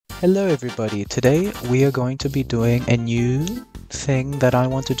Hello everybody, today we are going to be doing a new thing that I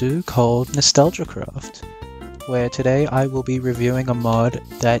want to do called NostalgiaCraft, where today I will be reviewing a mod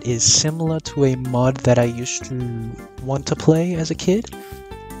that is similar to a mod that I used to want to play as a kid,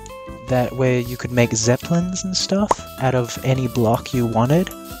 where you could make zeppelins and stuff out of any block you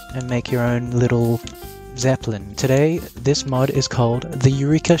wanted and make your own little zeppelin. Today this mod is called the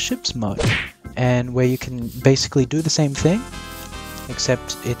Eureka ships mod, and where you can basically do the same thing,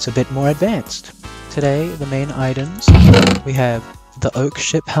 except it's a bit more advanced. Today, the main items, we have the oak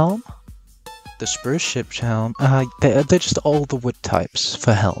ship helm, the spruce ship helm, they're just all the wood types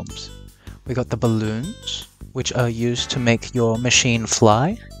for helms. We got the balloons, which are used to make your machine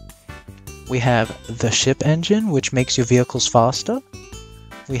fly. We have the ship engine, which makes your vehicles faster.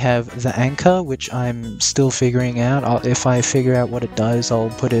 We have the anchor, which I'm still figuring out. If I figure out what it does,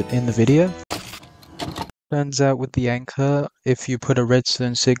 I'll put it in the video. Turns out with the anchor, if you put a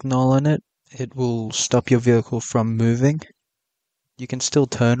redstone signal on it, it will stop your vehicle from moving. You can still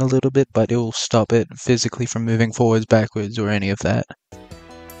turn a little bit, but it will stop it physically from moving forwards, backwards, or any of that.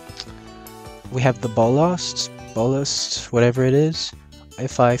 We have the ballast, whatever it is.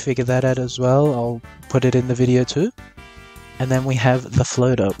 If I figure that out as well, I'll put it in the video too. And then we have the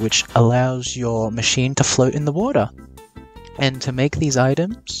floater, which allows your machine to float in the water. And to make these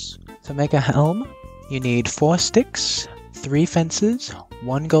items, to make a helm, you need 4 sticks, 3 fences,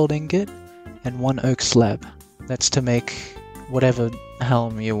 1 gold ingot, and 1 oak slab. That's to make whatever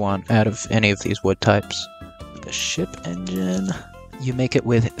helm you want out of any of these wood types. The ship engine, you make it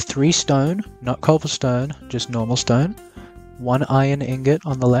with 3 stone, not cobblestone, just normal stone, 1 iron ingot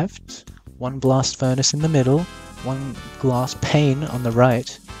on the left, 1 blast furnace in the middle, 1 glass pane on the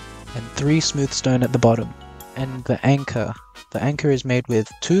right, and 3 smooth stone at the bottom. And the anchor is made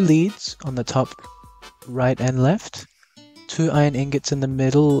with 2 leads on the top right and left, 2 iron ingots in the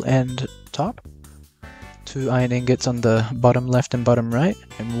middle and top, 2 iron ingots on the bottom left and bottom right,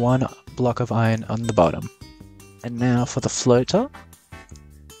 and 1 block of iron on the bottom. And now for the floater.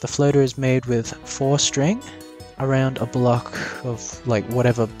 The floater is made with 4 string around a block of like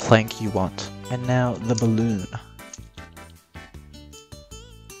whatever plank you want. And now the balloon.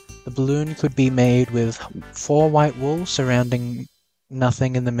 The balloon could be made with 4 white wool surrounding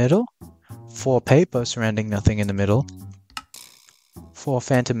nothing in the middle, 4 paper surrounding nothing in the middle, 4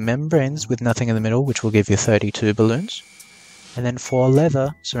 phantom membranes with nothing in the middle, which will give you 32 balloons, and then 4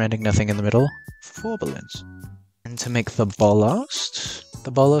 leather surrounding nothing in the middle, 4 balloons. And to make the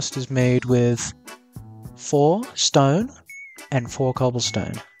ballast is made with 4 stone and 4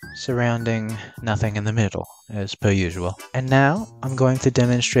 cobblestone surrounding nothing in the middle, as per usual. And now I'm going to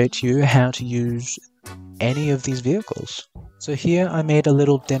demonstrate to you how to use any of these vehicles. So here I made a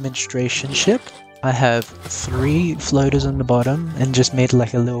little demonstration ship. I have 3 floaters on the bottom and just made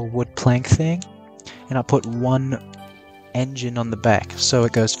like a little wood plank thing. And I put 1 engine on the back so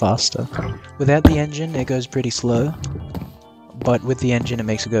it goes faster. Without the engine it goes pretty slow, but with the engine it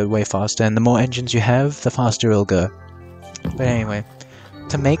makes it go way faster, and the more engines you have, the faster it'll go. But anyway,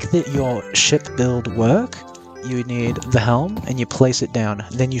 to make your ship build work, you need the helm and you place it down.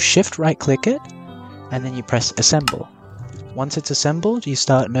 Then you shift right click it and then you press assemble. Once it's assembled, you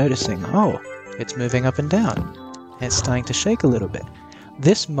start noticing, oh, it's moving up and down, and it's starting to shake a little bit.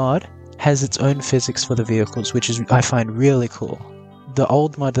 This mod has its own physics for the vehicles, which I find really cool. The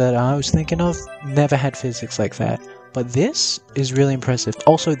old mod that I was thinking of never had physics like that, but this is really impressive.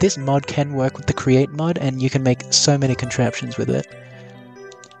 Also, this mod can work with the create mod, and you can make so many contraptions with it.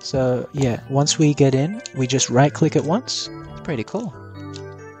 So yeah, once we get in, we just right click it once. It's pretty cool.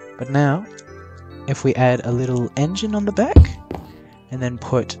 But now, if we add a little engine on the back, and then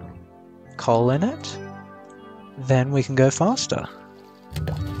put coal in it, then we can go faster.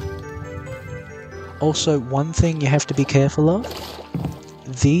 Also, one thing you have to be careful of,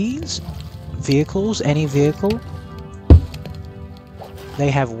 these vehicles, any vehicle,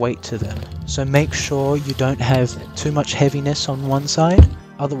 they have weight to them. So make sure you don't have too much heaviness on one side,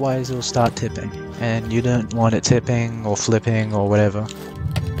 otherwise it'll start tipping, and you don't want it tipping or flipping or whatever.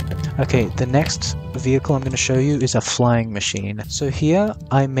 Okay, the next vehicle I'm going to show you is a flying machine. So here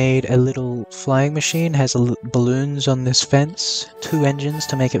I made a little flying machine, has balloons on this fence, 2 engines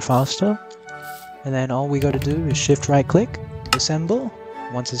to make it faster, and then all we got to do is shift right click, assemble.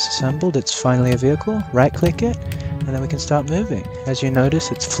 Once it's assembled, it's finally a vehicle, right click it, and then we can start moving. As you notice,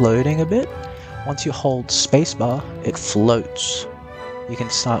 it's floating a bit. Once you hold spacebar, it floats. You can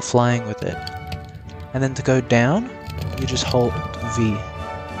start flying with it. And then to go down, you just hold V.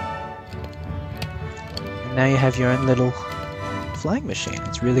 Now you have your own little flying machine.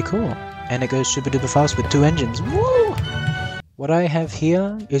 It's really cool. And it goes super duper fast with 2 engines. Woo! What I have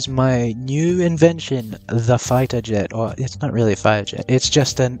here is my new invention, the fighter jet, or it's not really a fighter jet, it's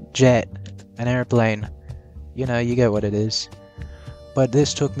just a jet, an airplane. You know, you get what it is. But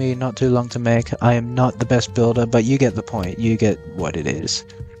this took me not too long to make. I am not the best builder, but you get the point, you get what it is.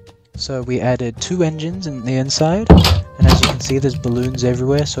 So we added 2 engines in the inside, and as you can see there's balloons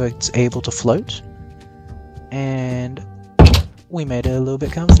everywhere so it's able to float. And we made it a little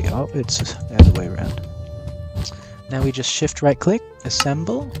bit comfy. Oh, it's the other way around. Now we just shift right click,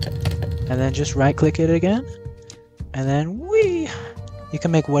 assemble, and then just right click it again, and then whee! You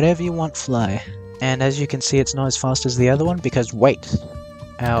can make whatever you want fly. And as you can see it's not as fast as the other one because wait,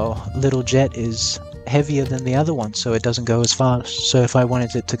 our little jet is heavier than the other one so it doesn't go as fast. So if I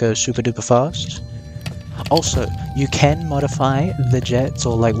wanted it to go super duper fast. Also, you can modify the jets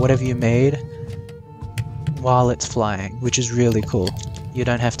or like whatever you made while it's flying, which is really cool. You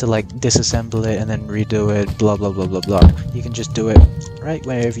don't have to like disassemble it and then redo it, blah blah blah blah blah. You can just do it right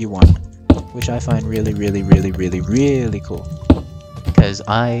wherever you want, which I find really cool. Because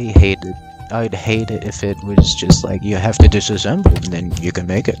I'd hate it if it was just like you have to disassemble and then you can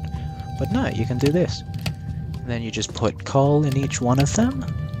make it. But no, you can do this. And then you just put coal in each one of them.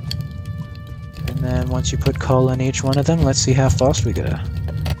 And then once you put coal in each one of them, let's see how fast we go.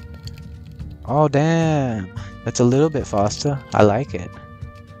 Oh damn, that's a little bit faster. I like it.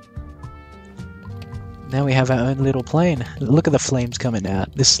 Now we have our own little plane. Look at the flames coming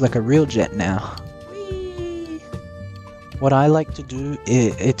out. This is like a real jet now. Whee! What I like to do,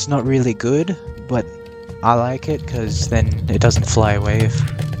 it's not really good, but I like it because then it doesn't fly away if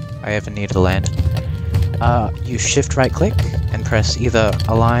I ever need to land. You shift right click and press either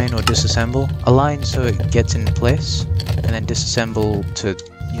align or disassemble. Align so it gets in place, and then disassemble to,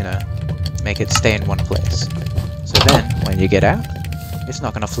 you know, make it stay in one place. So then, when you get out, it's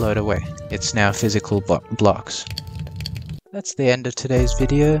not going to float away. It's now physical blocks. That's the end of today's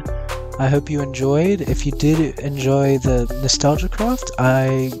video. I hope you enjoyed. If you did enjoy the NostalgiaCraft,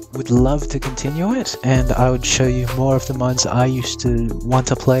 I would love to continue it, and I would show you more of the mods I used to want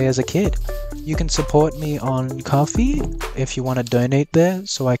to play as a kid. You can support me on Ko-fi if you want to donate there,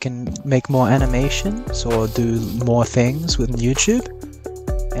 so I can make more animations or do more things with YouTube.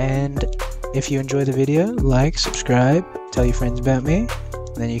 And if you enjoy the video, like, subscribe, tell your friends about me,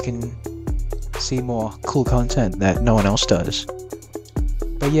 then you can see more cool content that no one else does.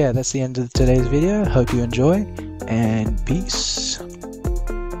 But yeah, that's the end of today's video. Hope you enjoy, and peace.